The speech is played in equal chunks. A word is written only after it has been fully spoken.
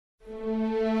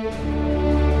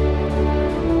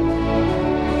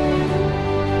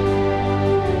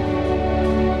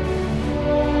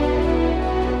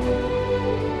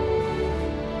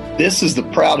This is the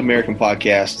Proud American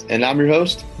Podcast, and I'm your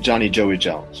host, Johnny Joey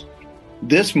Jones.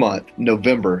 This month,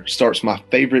 November, starts my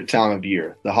favorite time of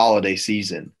year, the holiday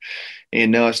season.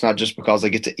 And no, it's not just because I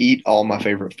get to eat all my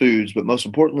favorite foods, but most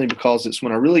importantly, because it's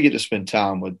when I really get to spend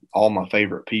time with all my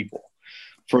favorite people.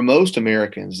 For most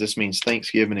Americans, this means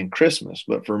Thanksgiving and Christmas,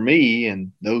 but for me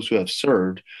and those who have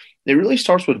served, it really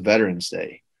starts with Veterans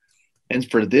Day. And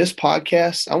for this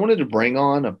podcast, I wanted to bring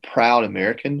on a proud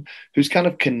American who's kind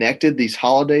of connected these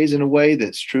holidays in a way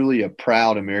that's truly a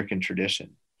proud American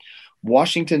tradition.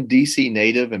 Washington, D.C.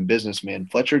 native and businessman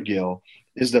Fletcher Gill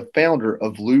is the founder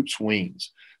of Luke's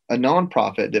Wings, a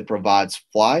nonprofit that provides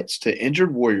flights to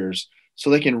injured warriors so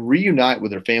they can reunite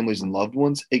with their families and loved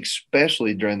ones,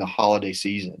 especially during the holiday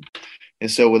season.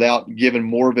 And so without giving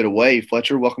more of it away,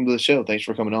 Fletcher, welcome to the show. Thanks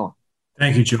for coming on.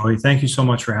 Thank you, Joey. Thank you so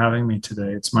much for having me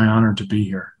today. It's my honor to be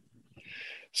here.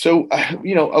 So, I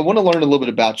want to learn a little bit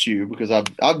about you because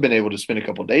I've been able to spend a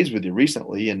couple of days with you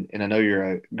recently, and I know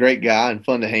you're a great guy and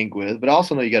fun to hang with, but I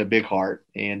also know you got a big heart,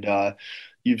 and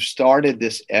you've started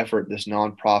this effort, this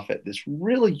nonprofit that's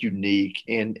really unique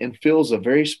and fills a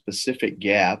very specific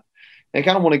gap. And I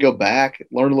kind of want to go back,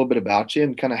 learn a little bit about you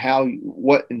and kind of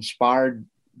what inspired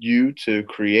you to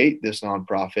create this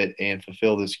nonprofit and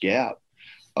fulfill this gap.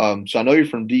 So I know you're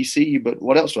from D.C., but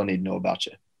what else do I need to know about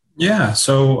you? Yeah,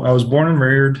 so I was born and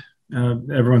reared.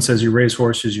 Everyone says you raise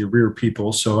horses, you rear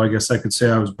people. So I guess I could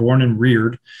say I was born and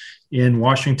reared in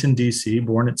Washington, D.C.,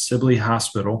 born at Sibley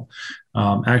Hospital,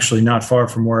 actually not far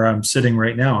from where I'm sitting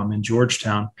right now. I'm in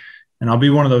Georgetown. And I'll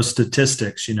be one of those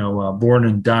statistics, born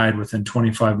and died within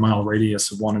 25-mile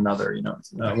radius of one another,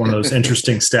 one of those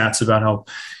interesting stats about how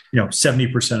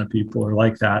 70% of people are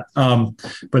like that.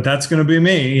 But that's going to be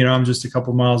me. I'm just a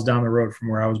couple miles down the road from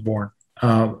where I was born.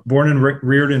 Born and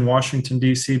reared in Washington,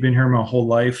 D.C., been here my whole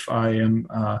life. I am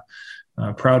a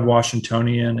proud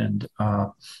Washingtonian, and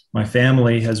my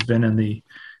family has been in the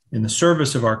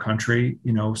service of our country,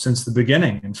 since the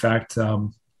beginning. In fact,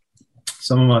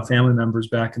 some of my family members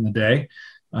back in the day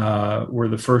were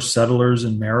the first settlers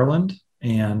in Maryland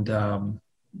and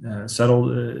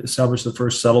established the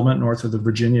first settlement north of the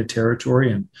Virginia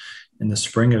Territory in the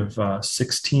spring of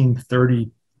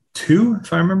 1632,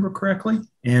 if I remember correctly.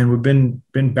 And we've been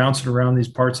bouncing around these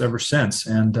parts ever since.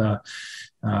 And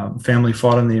family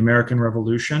fought in the American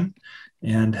Revolution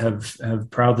and have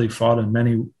proudly fought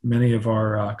in many of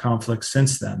our conflicts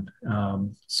since then.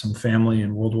 Some family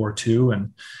in World War II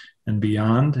and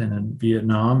beyond, and in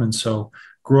Vietnam. And so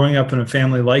growing up in a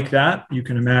family like that, you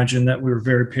can imagine that we were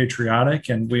very patriotic,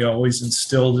 and we always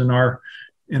instilled in our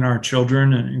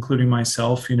children, including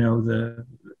myself, the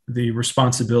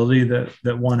responsibility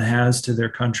that one has to their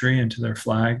country and to their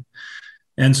flag.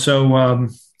 And so,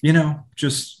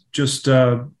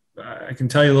 I can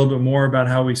tell you a little bit more about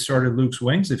how we started Luke's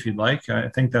Wings, if you'd like. I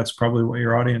think that's probably what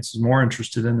your audience is more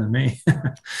interested in than me.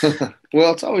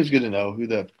 Well, it's always good to know who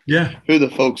the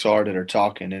folks are that are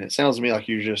talking. And it sounds to me like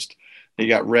you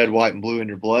got red, white, and blue in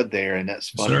your blood there. And that's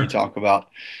funny. Sure. You talk about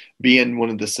being one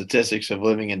of the statistics of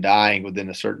living and dying within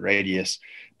a certain radius.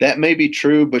 That may be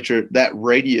true, but that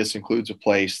radius includes a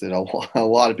place that a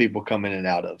lot of people come in and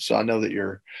out of. So I know that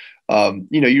you're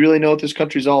you really know what this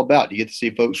country's all about. You get to see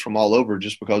folks from all over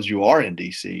just because you are in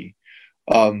D.C.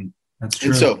 That's true.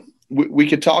 And so we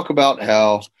could talk about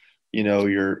how,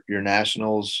 your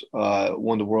Nationals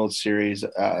won the World Series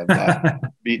by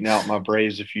beating out my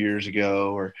Braves a few years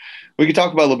ago, or we could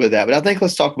talk about a little bit of that. But I think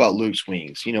let's talk about Luke's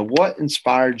Wings. What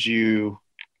inspired you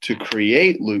to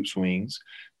create Luke's Wings,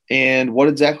 and what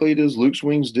exactly does Luke's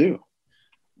Wings do?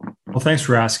 Well, thanks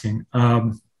for asking.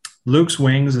 Luke's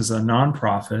Wings is a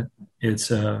nonprofit. It's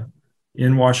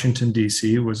in Washington,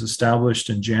 D.C., was established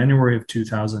in January of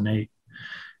 2008.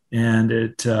 And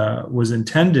it was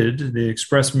intended, the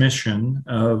express mission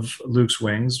of Luke's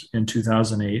Wings in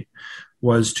 2008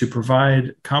 was to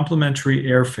provide complimentary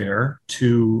airfare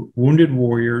to wounded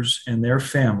warriors and their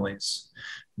families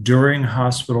during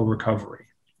hospital recovery.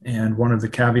 And one of the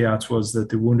caveats was that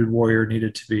the wounded warrior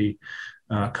needed to be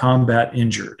combat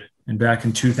injured. And back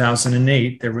in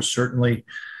 2008, there was certainly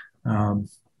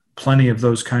plenty of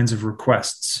those kinds of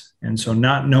requests. And so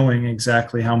not knowing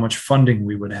exactly how much funding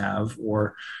we would have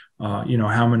or,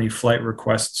 how many flight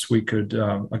requests we could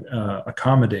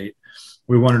accommodate,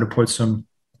 we wanted to put some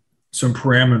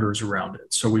parameters around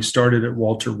it. So we started at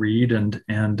Walter Reed and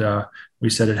we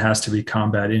said it has to be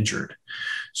combat injured.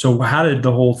 So how did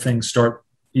the whole thing start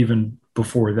even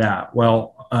before that?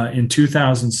 Well, in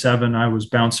 2007, I was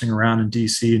bouncing around in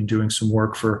DC and doing some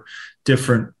work for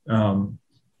different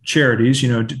charities,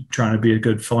 trying to be a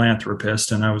good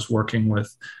philanthropist. And I was working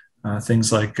with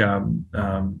things like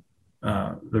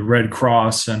the Red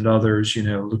Cross and others,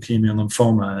 leukemia and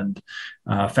lymphoma,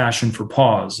 and Fashion for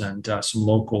Paws, and some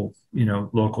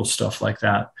local stuff like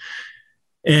that.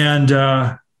 And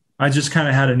I just kind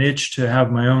of had an itch to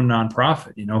have my own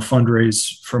nonprofit,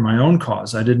 fundraise for my own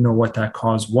cause. I didn't know what that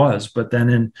cause was. But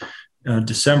then in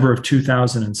December of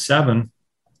 2007,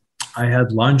 I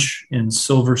had lunch in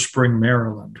Silver Spring,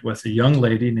 Maryland, with a young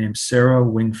lady named Sarah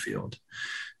Wingfield.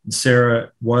 And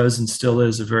Sarah was and still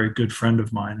is a very good friend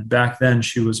of mine. And back then,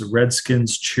 she was a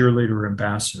Redskins cheerleader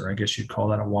ambassador. I guess you'd call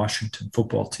that a Washington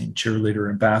football team cheerleader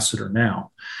ambassador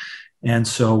now. And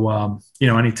so,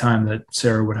 anytime that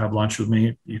Sarah would have lunch with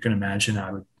me, you can imagine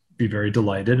I would be very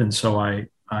delighted. And so I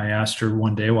asked her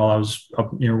one day while I was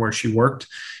up near where she worked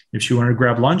if she wanted to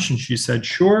grab lunch, and she said,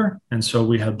 sure. And so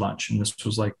we had lunch, and this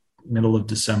was like middle of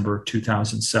December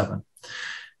 2007.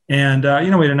 And,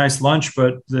 we had a nice lunch,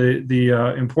 but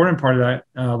the important part of that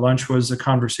lunch was a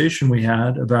conversation we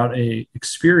had about a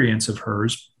experience of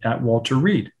hers at Walter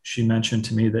Reed. She mentioned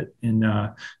to me that in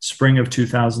spring of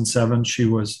 2007, she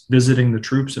was visiting the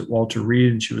troops at Walter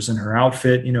Reed, and she was in her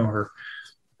outfit, her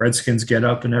Redskins get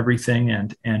up and everything.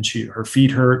 And her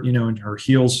feet hurt, and her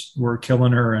heels were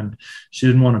killing her, and she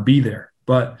didn't want to be there.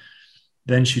 But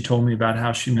then she told me about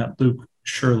how she met Luke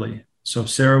Shirley. So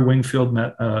Sarah Wingfield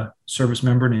met a service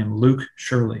member named Luke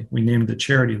Shirley. We named the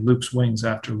charity Luke's Wings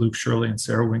after Luke Shirley and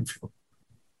Sarah Wingfield.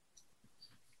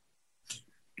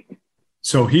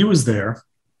 So he was there.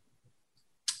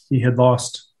 He had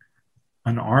lost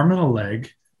an arm and a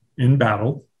leg in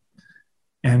battle,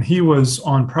 and he was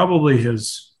on probably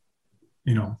his,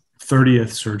 30th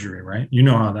surgery, right? You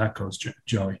know how that goes,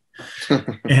 Joey.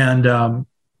 And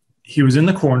he was in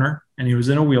the corner, and he was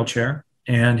in a wheelchair.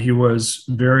 And he was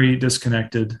very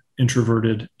disconnected,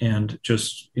 introverted, and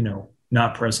just,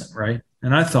 not present, right?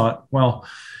 And I thought, well,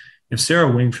 if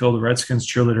Sarah Wingfield, the Redskins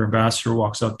cheerleader ambassador,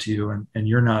 walks up to you and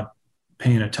you're not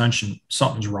paying attention,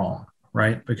 something's wrong,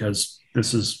 right? Because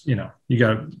this is,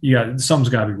 something's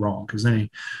got to be wrong, because any,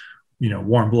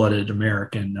 warm-blooded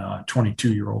American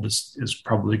 22-year-old is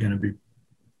probably going to be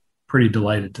pretty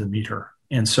delighted to meet her.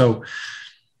 And so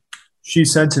she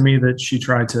said to me that she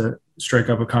tried to strike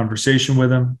up a conversation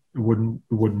with him. It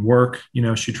wouldn't work.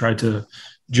 She tried to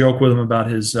joke with him about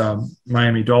his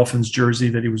Miami Dolphins jersey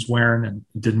that he was wearing, and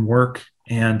it didn't work.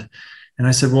 And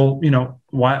I said, well,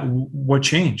 what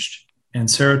changed? And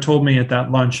Sarah told me at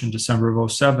that lunch in December of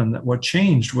 2007 that what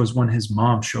changed was when his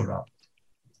mom showed up.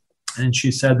 And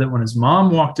she said that when his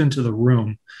mom walked into the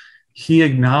room, he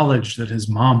acknowledged that his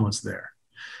mom was there.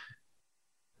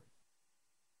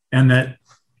 And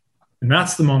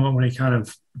that's the moment when he kind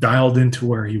of dialed into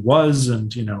where he was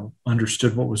and,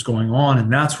 understood what was going on.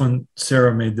 And that's when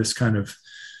Sarah made this kind of,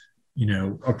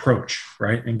 approach,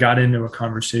 right? And got into a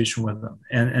conversation with him.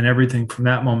 And everything from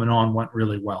that moment on went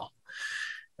really well.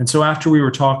 And so after we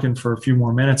were talking for a few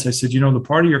more minutes, I said, the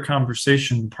part of your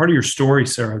conversation, part of your story,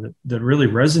 Sarah, that really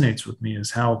resonates with me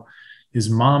is how his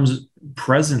mom's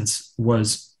presence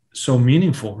was so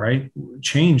meaningful, right?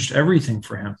 Changed everything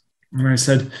for him. And I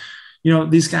said,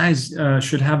 these guys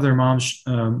should have their moms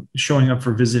showing up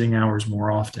for visiting hours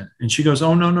more often. And she goes,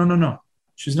 oh, no.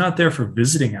 She's not there for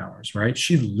visiting hours, right?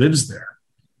 She lives there.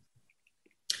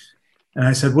 And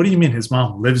I said, what do you mean his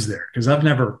mom lives there? Because I've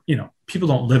never, people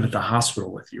don't live at the hospital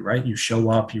with you, right? You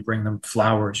show up, you bring them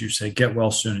flowers, you say, get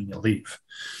well soon, and you leave.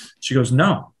 She goes,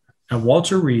 no. At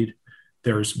Walter Reed,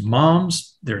 there's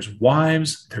moms, there's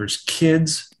wives, there's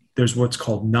kids, there's what's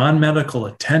called non-medical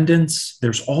attendants.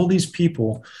 There's all these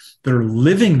people that are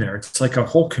living there. It's like a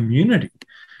whole community.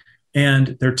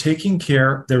 And they're taking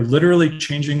care, they're literally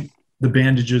changing the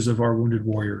bandages of our wounded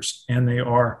warriors, and they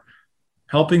are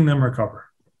helping them recover.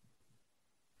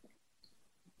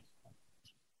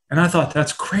 And I thought,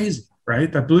 that's crazy,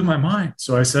 right? That blew my mind.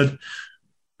 So I said,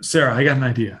 Sarah, I got an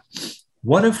idea.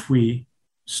 What if we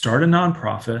start a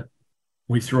nonprofit?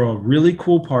 We throw a really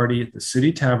cool party at the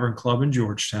City Tavern Club in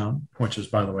Georgetown, which is,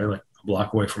 by the way, like a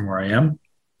block away from where I am.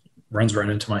 Runs right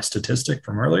into my statistic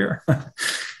from earlier.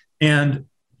 And,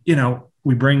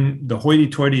 we bring the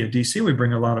hoity-toity of DC, we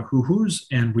bring a lot of hoo-hoos,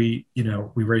 and we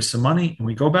raise some money, and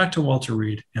we go back to Walter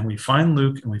Reed, and we find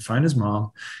Luke, and we find his mom,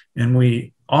 and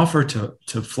we offer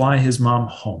to fly his mom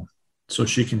home so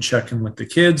she can check in with the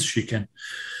kids. She can,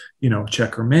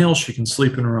 check her mail. She can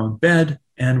sleep in her own bed,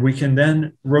 and we can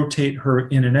then rotate her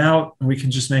in and out, and we can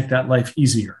just make that life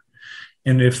easier.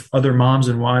 And if other moms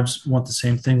and wives want the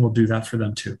same thing, we'll do that for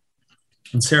them too.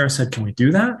 And Sarah said, can we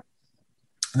do that?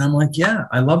 And I'm like, yeah,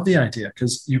 I love the idea,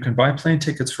 because you can buy plane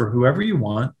tickets for whoever you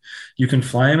want. You can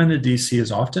fly them into DC as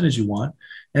often as you want.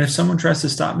 And if someone tries to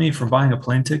stop me from buying a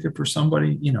plane ticket for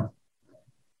somebody,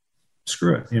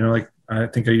 screw it. I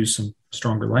think I used some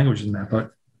stronger language than that,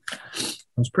 but I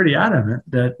was pretty adamant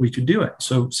that we could do it.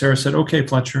 So Sarah said, okay,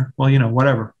 Fletcher, well,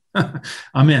 whatever.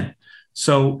 I'm in.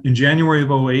 So in January of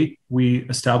 2008, we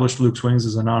established Luke's Wings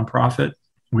as a nonprofit.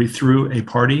 We threw a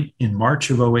party in March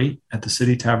of 2008 at the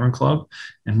City Tavern Club.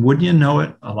 And wouldn't you know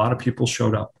it, a lot of people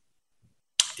showed up.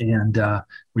 And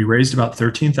we raised about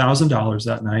 $13,000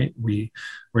 that night. We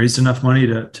raised enough money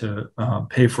to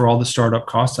pay for all the startup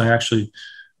costs. I actually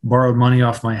borrowed money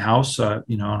off my house, on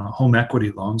a home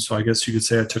equity loan. So I guess you could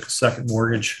say I took a second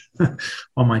mortgage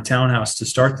on my townhouse to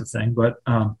start the thing. But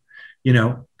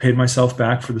paid myself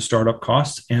back for the startup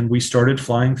costs. And we started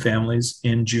flying families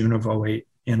in June of 2008.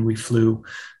 And we flew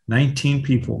 19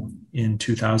 people in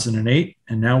 2008.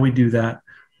 And now we do that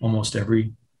almost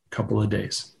every couple of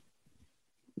days.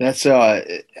 That's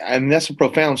that's a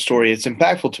profound story. It's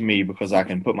impactful to me because I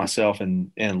can put myself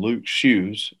in Luke's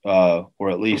shoes, or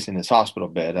at least in his hospital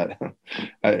bed.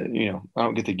 I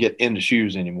don't get to get into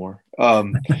shoes anymore.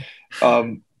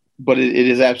 But it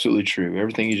is absolutely true.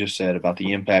 Everything you just said about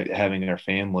the impact that having our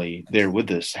family there with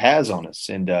us has on us.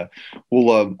 And I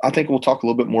think we'll talk a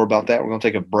little bit more about that. We're going to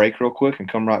take a break real quick and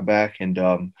come right back and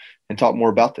talk more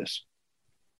about this.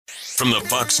 From the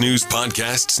Fox News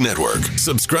Podcasts Network,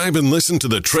 subscribe and listen to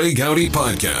the Trey Gowdy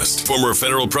Podcast. Former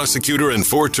federal prosecutor and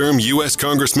four-term U.S.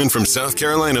 Congressman from South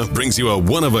Carolina brings you a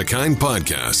one-of-a-kind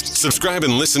podcast. Subscribe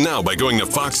and listen now by going to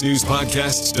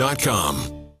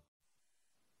foxnewspodcasts.com.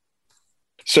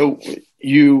 So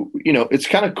it's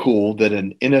kind of cool that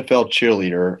an NFL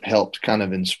cheerleader helped kind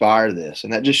of inspire this.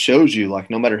 And that just shows you, like,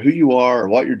 no matter who you are or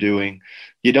what you're doing,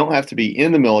 you don't have to be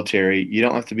in the military. You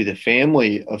don't have to be the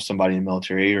family of somebody in the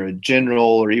military or a general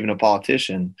or even a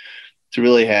politician to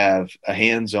really have a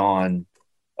hands-on,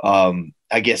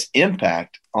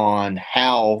 impact on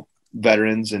how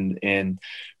veterans and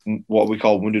what we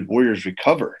call wounded warriors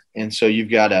recover. And so you've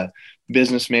got a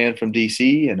businessman from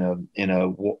DC and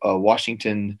a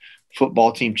Washington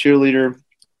football team cheerleader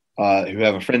who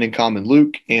have a friend in common,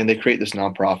 Luke, and they create this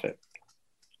nonprofit.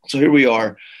 So here we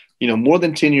are, more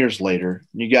than 10 years later,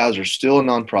 you guys are still a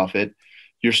nonprofit.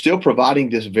 You're still providing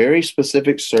this very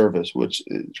specific service, which,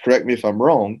 correct me if I'm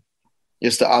wrong,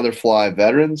 is to either fly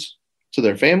veterans to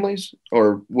their families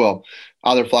or,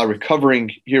 either fly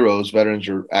recovering heroes, veterans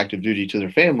or active duty to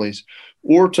their families,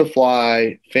 or to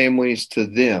fly families to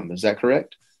them. Is that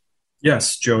correct?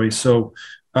 Yes, Joey. So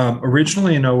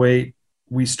originally in 2008,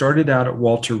 we started out at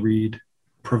Walter Reed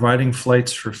providing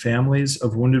flights for families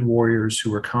of wounded warriors who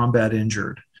were combat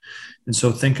injured. And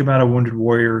so think about a wounded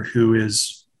warrior who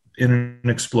is in an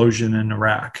explosion in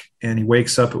Iraq, and he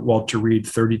wakes up at Walter Reed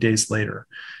 30 days later,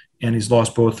 and he's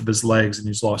lost both of his legs, and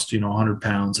he's lost, 100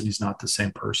 pounds, and he's not the same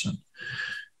person.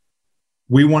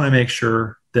 We wanted to make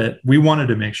sure that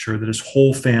his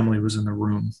whole family was in the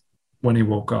room when he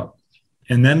woke up.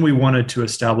 And then we wanted to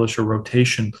establish a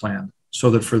rotation plan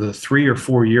so that for the 3 or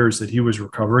 4 years that he was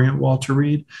recovering at Walter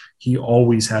Reed, he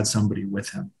always had somebody with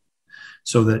him.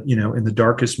 So that, in the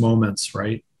darkest moments,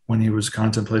 right, when he was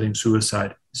contemplating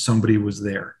suicide, somebody was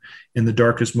there. In the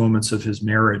darkest moments of his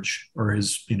marriage or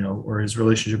his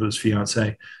relationship with his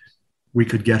fiance, we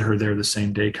could get her there the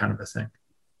same day, kind of a thing,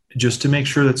 just to make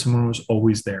sure that someone was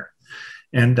always there.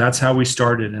 And that's how we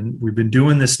started. And we've been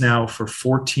doing this now for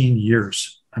 14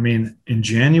 years. I mean,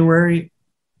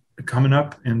 coming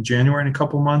up in January in a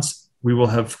couple months, we will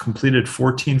have completed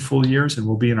 14 full years and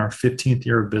we'll be in our 15th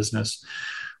year of business.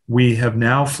 We have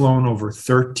now flown over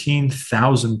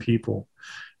 13,000 people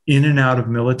in and out of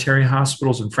military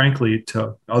hospitals and, frankly,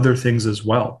 to other things as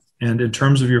well. And in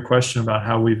terms of your question about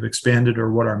how we've expanded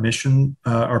or what our mission,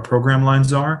 our program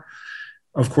lines are,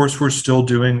 of course, we're still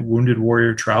doing wounded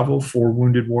warrior travel for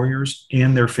wounded warriors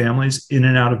and their families in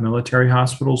and out of military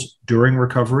hospitals during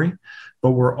recovery.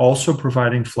 But we're also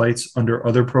providing flights under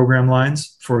other program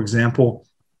lines. For example,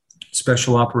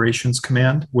 Special Operations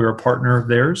Command, we're a partner of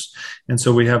theirs. And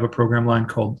so we have a program line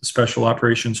called Special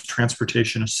Operations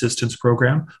Transportation Assistance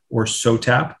Program, or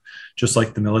SOTAP. Just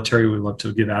like the military, we love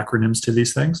to give acronyms to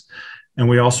these things. And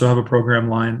we also have a program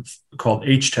line called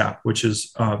HTAP, which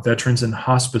is Veterans in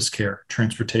Hospice Care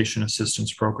Transportation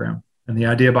Assistance Program. And the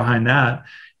idea behind that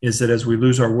is that as we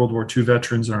lose our World War II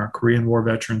veterans and our Korean War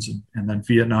veterans and then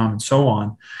Vietnam and so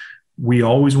on, we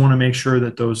always want to make sure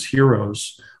that those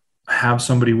heroes have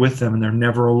somebody with them and they're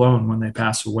never alone when they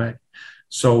pass away.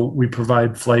 So we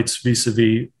provide flights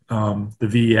vis-a-vis the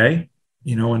VA,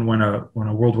 and when a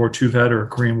World War II vet or a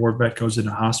Korean War vet goes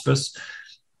into hospice,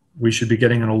 we should be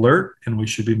getting an alert and we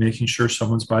should be making sure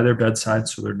someone's by their bedside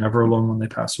so they're never alone when they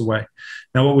pass away.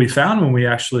 Now, what we found when we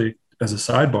actually, as a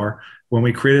sidebar, when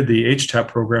we created the HTAP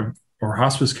program or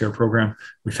hospice care program,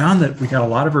 we found that we got a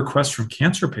lot of requests from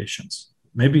cancer patients.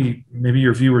 Maybe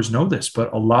your viewers know this,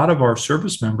 but a lot of our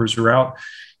service members are out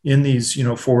in these,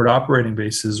 forward operating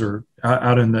bases or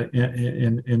out in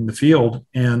the field,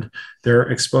 and they're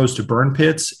exposed to burn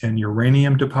pits and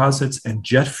uranium deposits and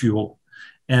jet fuel.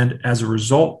 And as a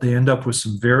result, they end up with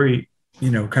some very,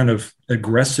 kind of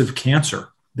aggressive cancer.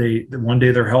 One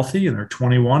day they're healthy and they're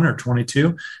 21 or 22.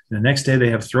 And the next day they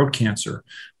have throat cancer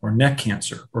or neck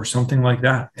cancer or something like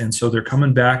that. And so they're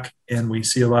coming back, and we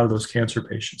see a lot of those cancer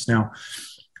patients. Now,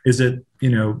 is it,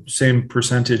 same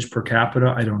percentage per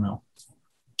capita? I don't know.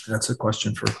 That's a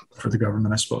question for the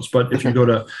government, I suppose. But if you go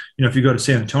to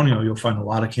San Antonio, you'll find a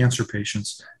lot of cancer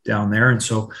patients down there. And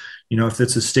so, if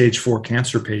it's a stage 4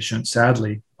 cancer patient,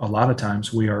 sadly, a lot of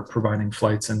times we are providing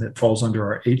flights, and it falls under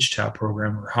our HTAP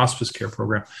program or hospice care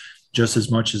program just as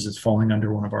much as it's falling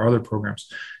under one of our other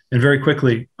programs. And very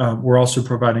quickly, we're also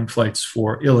providing flights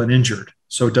for ill and injured.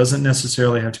 So it doesn't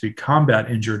necessarily have to be combat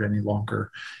injured any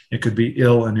longer. It could be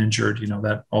ill and injured.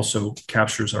 That also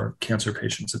captures our cancer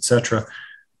patients, et cetera.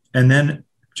 And then,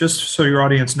 just so your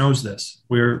audience knows this,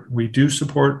 we do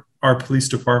support our police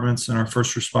departments and our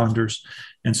first responders.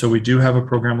 And so we do have a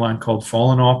program line called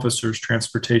Fallen Officers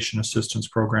Transportation Assistance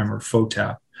Program, or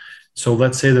FOTAP. So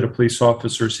let's say that a police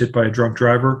officer is hit by a drunk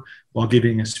driver while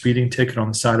giving a speeding ticket on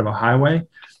the side of a highway.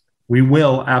 We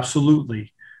will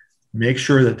absolutely make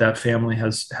sure that family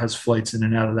has flights in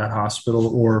and out of that hospital,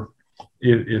 or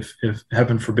if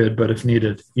heaven forbid, but if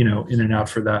needed, in and out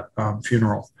for that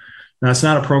funeral. Now, it's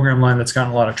not a program line that's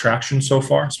gotten a lot of traction so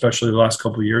far, especially the last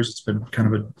couple of years. It's been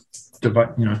kind of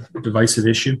a divisive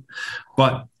issue,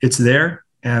 but it's there,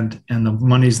 and the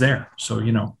money's there. So,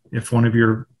 if one of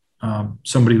your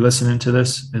somebody listening to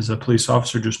this is a police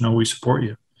officer, just know we support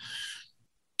you.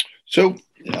 So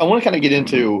I want to kind of get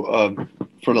into,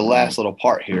 for the last little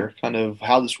part here, kind of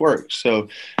how this works. So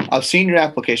I've seen your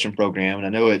application program, and I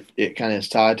know it kind of is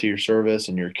tied to your service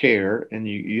and your care, and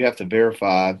you have to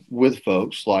verify with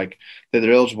folks like that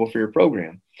they're eligible for your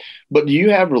program. But do you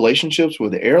have relationships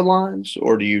with the airlines,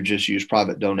 or do you just use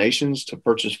private donations to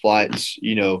purchase flights,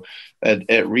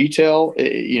 at retail? Do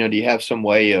you have some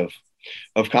way of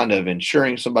kind of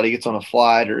ensuring somebody gets on a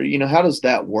flight, or, how does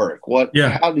that work?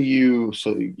 How do you,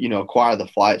 acquire the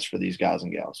flights for these guys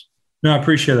and gals? No, I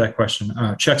appreciate that question.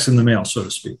 Checks in the mail, so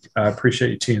to speak. I appreciate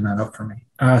you teeing that up for me.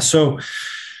 So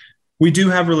we do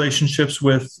have relationships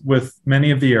with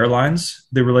many of the airlines.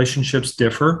 The relationships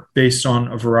differ based on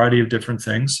a variety of different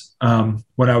things.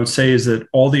 What I would say is that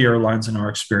all the airlines in our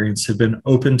experience have been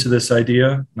open to this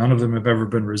idea. None of them have ever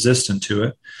been resistant to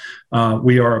it.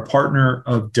 We are a partner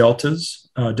of Delta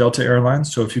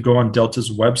Airlines. So if you go on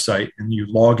Delta's website and you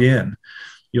log in,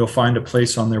 you'll find a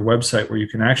place on their website where you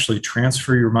can actually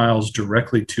transfer your miles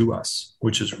directly to us,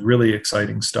 which is really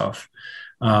exciting stuff.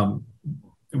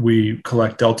 We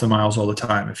collect Delta miles all the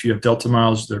time. If you have Delta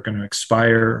miles, they're going to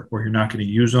expire or you're not going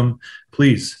to use them,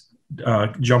 please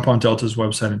jump on Delta's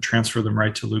website and transfer them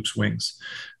right to Luke's Wings.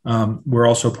 We're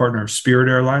also a partner of Spirit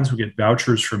Airlines. We get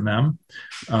vouchers from them.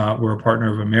 We're a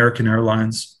partner of American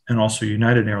Airlines and also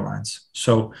United Airlines.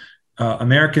 So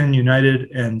American,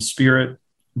 United, and Spirit,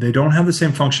 they don't have the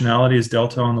same functionality as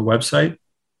Delta on the website,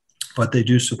 but they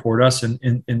do support us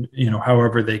in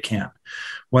however they can.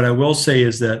 What I will say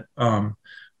is that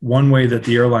one way that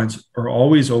the airlines are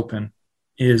always open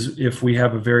is if we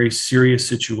have a very serious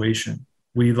situation.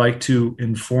 We like to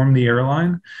inform the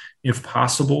airline, if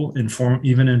possible, inform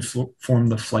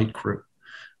the flight crew.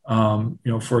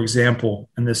 For example,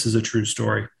 and this is a true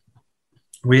story,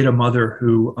 we had a mother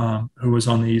who was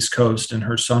on the East Coast, and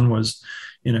her son was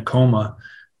in a coma,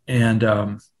 and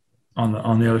on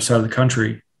the other side of the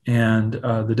country. And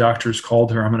the doctors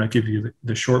called her. I'm going to give you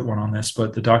the short one on this,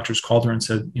 but the doctors called her and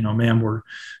said, ma'am,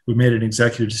 we made an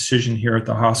executive decision here at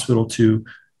the hospital to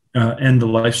end the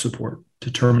life support,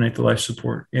 to terminate the life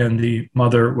support. And the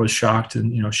mother was shocked,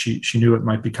 and she knew it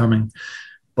might be coming,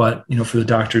 but for the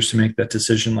doctors to make that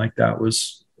decision like that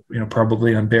was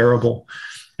probably unbearable.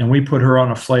 And we put her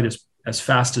on a flight as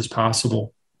fast as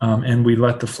possible, and we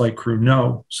let the flight crew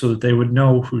know so that they would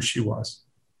know who she was.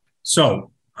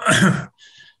 So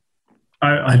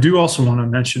I do also want to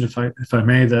mention, if I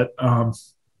may, that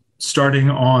starting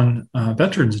on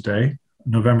Veterans Day,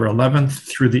 November 11th,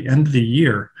 through the end of the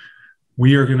year,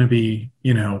 we are going to be,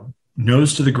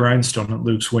 nose to the grindstone at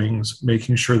Luke's Wings,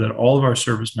 making sure that all of our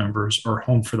service members are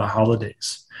home for the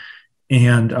holidays.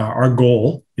 And our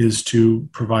goal is to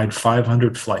provide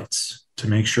 500 flights to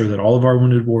make sure that all of our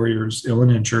wounded warriors, ill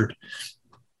and injured,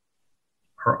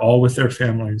 are all with their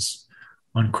families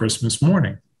on Christmas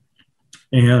morning.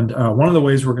 And one of the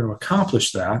ways we're going to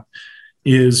accomplish that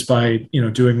is by,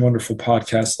 doing wonderful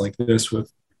podcasts like this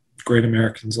with great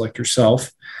Americans like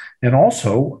yourself, and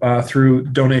also through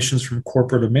donations from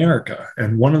corporate America.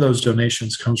 And one of those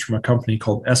donations comes from a company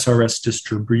called SRS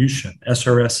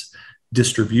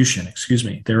Distribution, excuse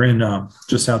me. They're in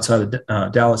just outside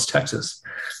of Dallas, Texas,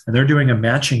 and they're doing a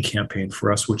matching campaign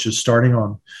for us, which is starting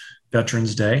on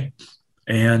Veterans Day,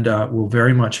 and will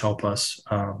very much help us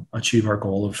achieve our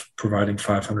goal of providing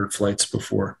 500 flights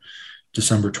before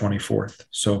December 24th.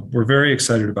 So we're very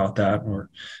excited about that. We're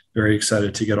very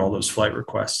excited to get all those flight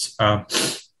requests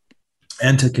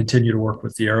and to continue to work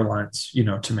with the airlines,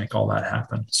 to make all that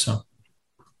happen. So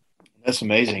that's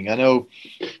amazing. I know,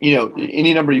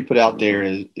 any number you put out there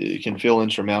it can feel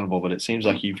insurmountable, but it seems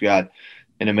like you've got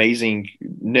an amazing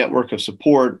network of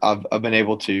support. I've been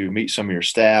able to meet some of your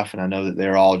staff, and I know that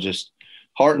they're all just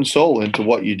heart and soul into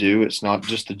what you do. It's not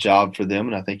just a job for them,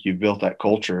 and I think you've built that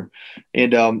culture.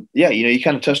 And you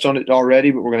kind of touched on it already,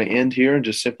 but we're going to end here and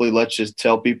just simply let's just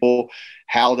tell people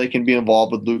how they can be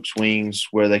involved with Luke's Wings,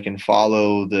 where they can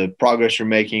follow the progress you're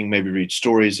making, maybe read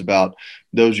stories about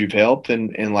those you've helped,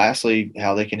 and lastly,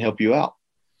 how they can help you out.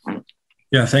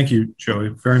 Yeah, thank you, Joey,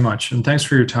 very much. And thanks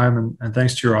for your time, and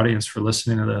thanks to your audience for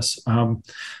listening to this.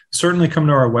 Certainly come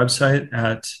to our website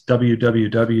at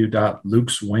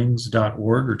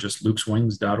www.lukeswings.org or just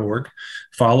lukeswings.org.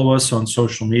 Follow us on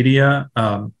social media.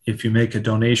 If you make a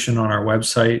donation on our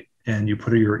website and you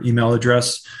put your email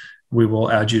address, we will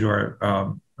add you to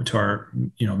our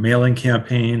mailing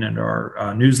campaign and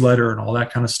our newsletter and all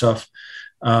that kind of stuff.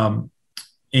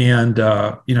 And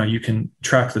you can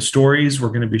track the stories. We're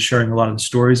going to be sharing a lot of the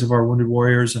stories of our wounded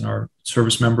warriors and our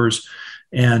service members,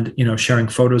 and sharing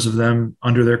photos of them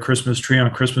under their Christmas tree on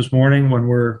Christmas morning when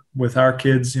we're with our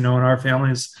kids, and our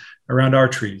families around our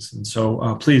trees. And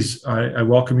so please, I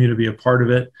welcome you to be a part of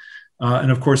it.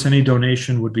 And of course, any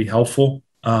donation would be helpful.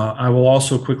 I will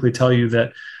also quickly tell you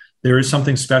that there is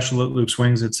something special at Luke's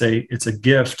Wings. It's a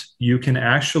gift. You can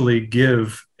actually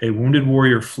give a wounded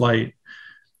warrior flight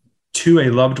to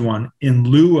a loved one in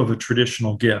lieu of a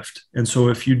traditional gift. And so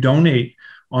if you donate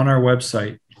on our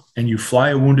website and you fly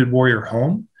a wounded warrior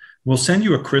home, we'll send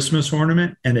you a Christmas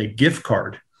ornament and a gift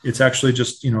card. It's actually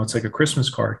just, it's like a Christmas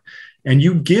card. And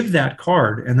you give that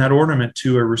card and that ornament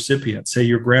to a recipient, say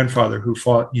your grandfather who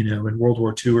fought, in World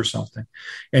War II or something.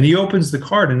 And he opens the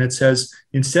card and it says,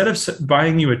 instead of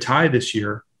buying you a tie this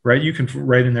year, right, you can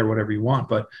write in there whatever you want,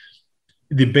 but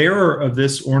the bearer of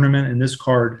this ornament and this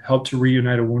card helped to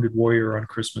reunite a wounded warrior on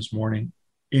Christmas morning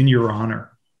in your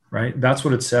honor, right? That's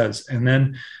what it says. And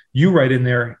then you write in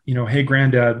there, hey,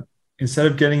 granddad, instead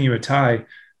of getting you a tie,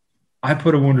 I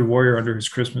put a wounded warrior under his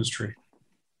Christmas tree.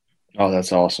 Oh,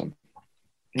 that's awesome.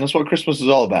 And that's what Christmas is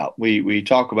all about. We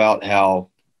talk about how,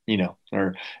 and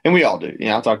we all do.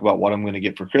 I talk about what I'm going to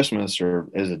get for Christmas, or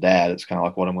as a dad, it's kind of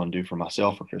like what I'm going to do for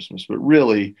myself for Christmas. But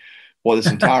really, what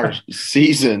this entire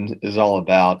season is all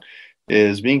about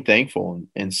is being thankful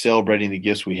and celebrating the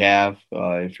gifts we have.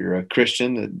 If you're a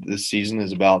Christian, this season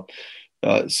is about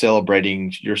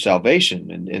celebrating your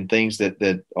salvation and things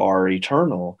that are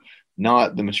eternal,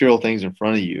 not the material things in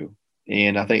front of you.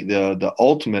 And I think the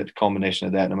ultimate culmination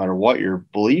of that, no matter what your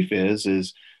belief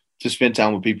is to spend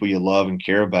time with people you love and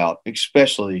care about,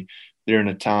 especially during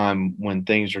a time when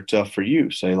things are tough for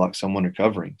you, say like someone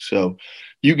recovering. So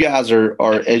you guys are,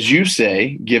 as you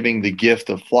say, giving the gift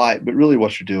of flight, but really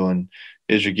what you're doing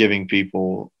is you're giving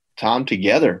people time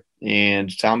together,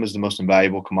 and time is the most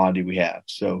invaluable commodity we have.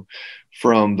 So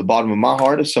from the bottom of my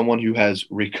heart, as someone who has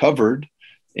recovered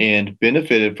and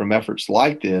benefited from efforts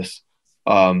like this,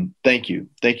 thank you.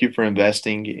 Thank you for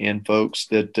investing in folks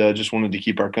that just wanted to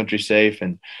keep our country safe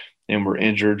and were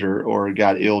injured or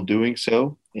got ill doing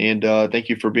so. And thank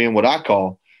you for being what I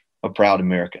call a proud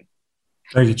American.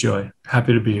 Thank you, Joey.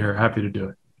 Happy to be here. Happy to do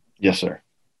it. Yes, sir.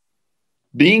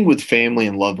 Being with family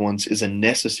and loved ones is a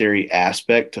necessary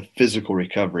aspect to physical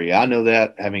recovery. I know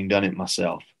that, having done it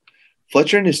myself.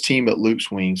 Fletcher and his team at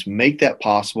Luke's Wings make that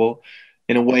possible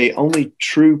in a way only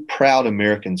true proud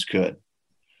Americans could.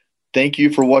 Thank you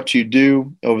for what you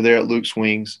do over there at Luke's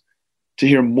Wings. To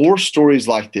hear more stories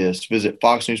like this, visit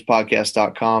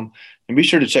foxnewspodcast.com and be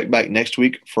sure to check back next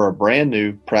week for a brand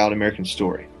new Proud American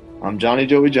story. I'm Johnny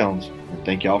Joey Jones, and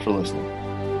thank y'all for listening.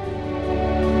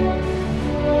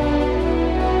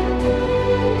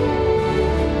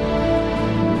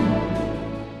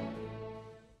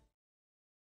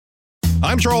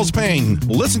 I'm Charles Payne.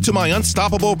 Listen to my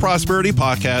Unstoppable Prosperity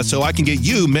podcast so I can get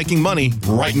you making money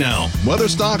right now. Whether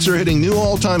stocks are hitting new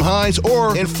all-time highs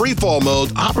or in free fall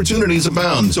mode, opportunities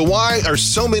abound. So why are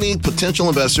so many potential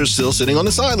investors still sitting on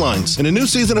the sidelines? In a new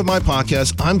season of my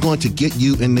podcast, I'm going to get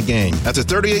you in the game. After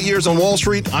 38 years on Wall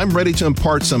Street, I'm ready to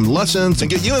impart some lessons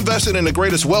and get you invested in the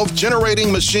greatest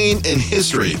wealth-generating machine in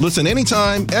history. Listen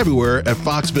anytime, everywhere at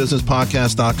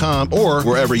foxbusinesspodcast.com or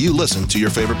wherever you listen to your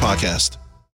favorite podcast.